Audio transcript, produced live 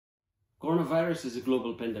Corona virus is a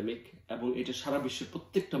global pandemic এবং এটা সারা বিশ্বের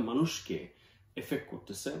প্রত্যেকটা মানুষকে এফেক্ট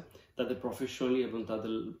করতেছে, তাদের প্রফেশনালি এবং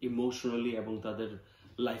তাদের ইমোশনালি এবং তাদের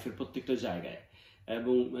লাইফের প্রত্যেকটা জায়গায়।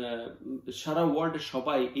 এবং সারা ওয়ার্ল্ডে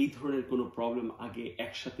সবাই এই ধরনের কোনো প্রবলেম আগে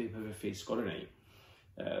একসাথে এইভাবে ফেস করে নাই,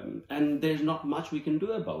 and there is not much we can do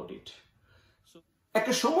about it.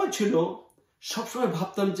 একটা সময় ছিল সবসময়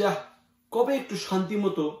ভাবতাম যে কবে একটু শান্তি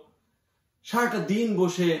মতো সারাটা দিন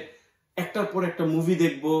বসে একটার পর একটা মুভি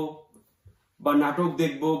দেখবো বা নাটক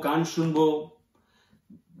দেখবো, গান শুনবো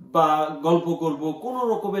বা গল্প করব, কোনো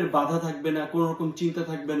রকমের বাধা থাকবে না, কোনো রকম চিন্তা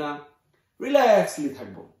থাকবে না, রিল্যাক্সলি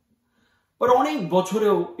থাকবো। বাট অনেক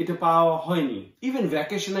বছরেও এটা পাওয়া হয়নি। ইভেন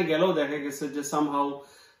ভ্যাকেশনে গেলেও দেখা গেছে যে সামহাউ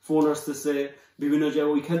ফোন আসতেছে বিভিন্ন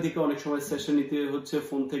জায়গায়, ওইখান থেকে অনেক সময় সেশন নিতে হচ্ছে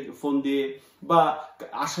ফোন দিয়ে, বা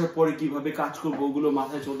আসার পরে কিভাবে কাজ করবো ওগুলো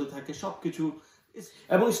মাথায় চলতে থাকে সবকিছু।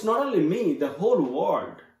 এবং it's not only me, the whole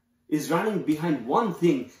world is running behind one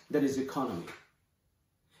thing, that is economy.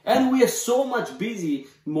 And we are so much busy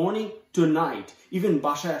morning to night. Even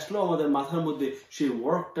বাসায় আসলেও আমাদের মাথার মধ্যে সেই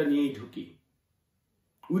ওয়ার্কটা নিয়েই ঢুকি।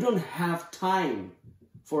 We don't have time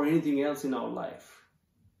for anything else in our life.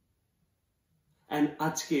 And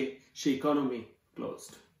আজকে সেই economy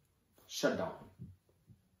closed, shut down.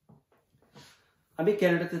 আমি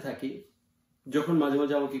কানাডাতে থাকি। যখন মাঝে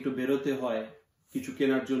মাঝে আমাকে একটু বেরোতে হয় কিছু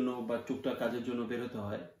কেনার জন্য বা টুকটাক কাজের জন্য বেরোতে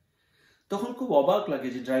হয়, তখন খুব অবাক লাগে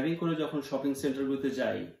যে ড্রাইভিং করে যখন শপিং সেন্টারগুলোতে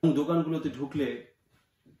যাই, দোকানগুলোতে ঢুকলে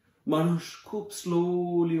মানুষ খুব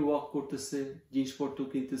স্লোলি ওয়াক করতেছে, জিনিসপত্র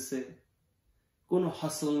কিনতেছে, কোনো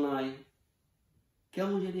হাসল নাই,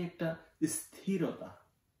 কেমন জানি একটা স্থিরতা।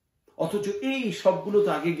 অথচ এই সবগুলোতে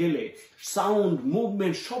আগে গেলে সাউন্ড,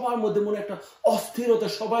 মুভমেন্ট, সবার মধ্যে মনে একটা অস্থিরতা,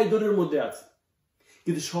 সবাই দৌড়ের মধ্যে আছে,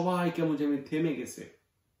 কিন্তু সবাই কেমন যেন থেমে গেছে।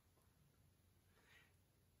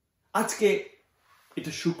 আজকে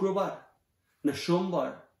এটা শুক্রবার না সোমবার,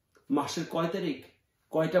 মাসের কয় তারিখ,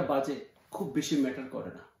 কয়টা বাজে, খুব বেশি ম্যাটার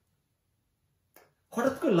করে না।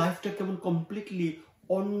 হঠাৎ করে লাইফটা কেমন কমপ্লিটলি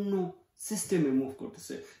অন্য সিস্টেমে মুভ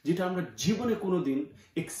করতেছে, যেটা আমরা জীবনে কোনোদিন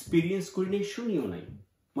এক্সপিরিয়েন্স করি নাই, শুনিও নাই।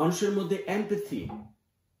 মানুষের মধ্যে এমপ্যাথি,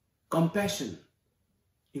 কম্প্যাশন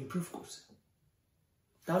ইমপ্রুভ করছে।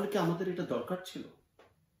 তাহলে কি আমাদের এটা দরকার ছিল?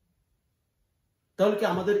 তাহলে কি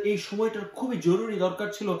আমাদের এই সময়টার খুবই জরুরি দরকার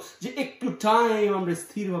ছিল যে একটু টাইম আমরা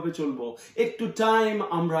স্থিরভাবে চলবো, একটু টাইম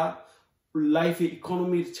আমরা লাইফে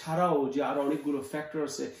ইকোনমির ছাড়াও যে আরো অনেকগুলো ফ্যাক্টর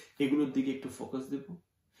আছে এগুলোর দিকে একটু focus Dev?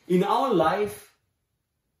 In our life,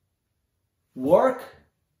 work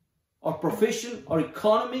or profession or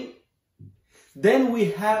economy, then we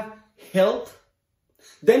have health,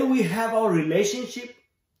 then we have our relationship,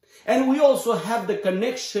 and we also have the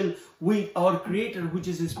connection with our creator, which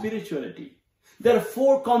is spirituality. There are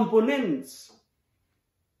 4 components,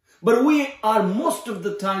 but we are most of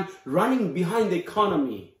the time running behind the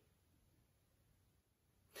economy.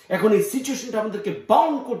 এখন এই সিচুয়েশনটা আমাদেরকে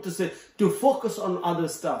bound করতেছে to focus on other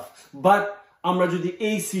staff. But আমরা যদি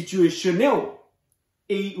এই সিচুয়েশনেও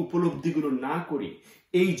এই উপলব্ধিগুলো না করি,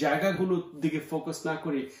 এই জায়গাগুলোর দিকে ফোকাস না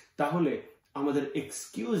করি, তাহলে আমাদের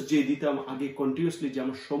এক্সকিউজ যে দিতাম আগে কন্টিনিউসলি যে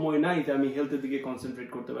আমার সময় নাই, যে আমি হেলথের দিকে কনসেন্ট্রেট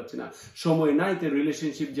করতে পারছি না, সময় নাই যে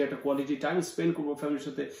রিলেশনশিপ, যে একটা কোয়ালিটি টাইম স্পেন্ড করবো ফ্যামিলির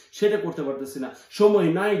সাথে, সেটা করতে পারতেছি না, সময়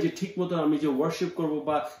নাই যে ঠিক মতো আমি যে ওয়ার্শিপ করবো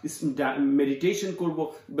বা মেডিটেশন করবো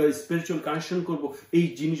বা স্পিরিচুয়াল কানেকশন করবো, এই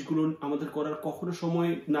জিনিসগুলো আমাদের করার কখনো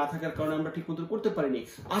সময় না থাকার কারণে আমরা ঠিক মতো করতে পারিনি।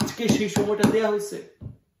 আজকে সেই সময়টা দেয়া হয়েছে।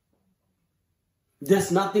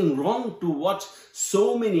 There's nothing wrong to watch so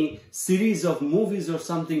many series of movies or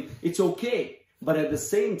something. It's okay. But at the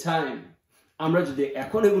same time, আমরা যদি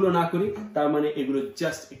এখন এগুলো না করি, তার মানে এগুলো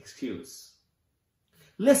just excuse.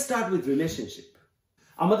 Let's start with relationship.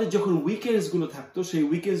 আমাদের যখন উইকেন্ডস গুলো থাকতো, সেই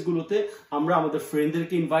উইকেন্ডস গুলোতে আমরা আমাদের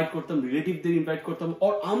ফ্রেন্ডদেরকে ইনভাইট করতাম, রিলেটিভদের ইনভাইট করতাম,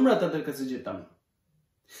 আর আমরা তাদের কাছে যেতাম।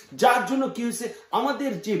 যার জন্য কি হয়েছে,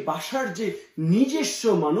 আমাদের যে বাসার যে নিজস্ব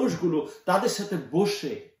মানুষগুলো, তাদের সাথে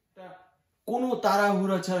বসে কোনো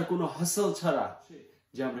তাড়াহুড়া ছাড়া, কোনো হাসল ছাড়া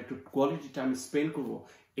যে আমরা একটু কোয়ালিটি টাইম স্পেন্ড করবো,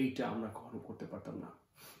 এইটা আমরা কখনো করতে পারতাম না।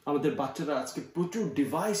 আমাদের বাচ্চারা আজকে প্রচুর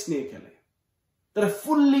ডিভাইস নিয়ে খেলে, তারা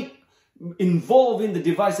fully involve in the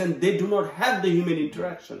device and they do not have the human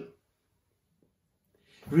interaction.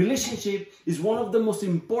 Relationship is one of the most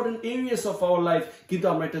important areas of our life, কিন্তু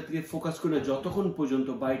আমরা এটা থেকে ফোকাস করি না যতক্ষণ পর্যন্ত,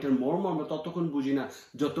 বা এটার মর্ম আমরা ততক্ষণ বুঝি না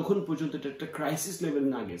যতক্ষণ পর্যন্ত এটা একটা ক্রাইসিস লেভেল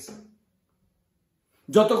না গেছে,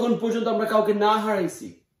 যতক্ষণ পর্যন্ত আমরা কাউকে না হারাইছি।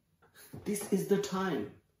 This is the time.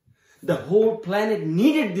 The whole planet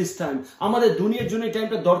needed this time. আমাদের দুনিয়ার জন্য এই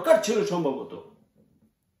টাইমটা দরকার ছিল সম্ভবত।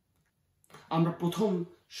 আমরা প্রথম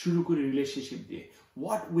শুরু করি রিলেশনশিপ দিয়ে।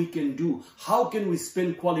 What we can do, how can we spend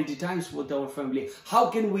quality times with our family, how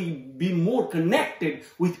can we be more connected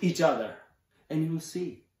with each other, and you will see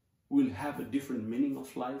we'll have a different meaning of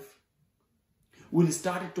life. We'll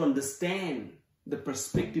start to understand the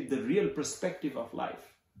perspective, the real perspective of life.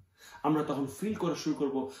 আমরা তখন feel করা শুরু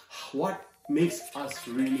করব what makes us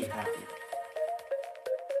really happy.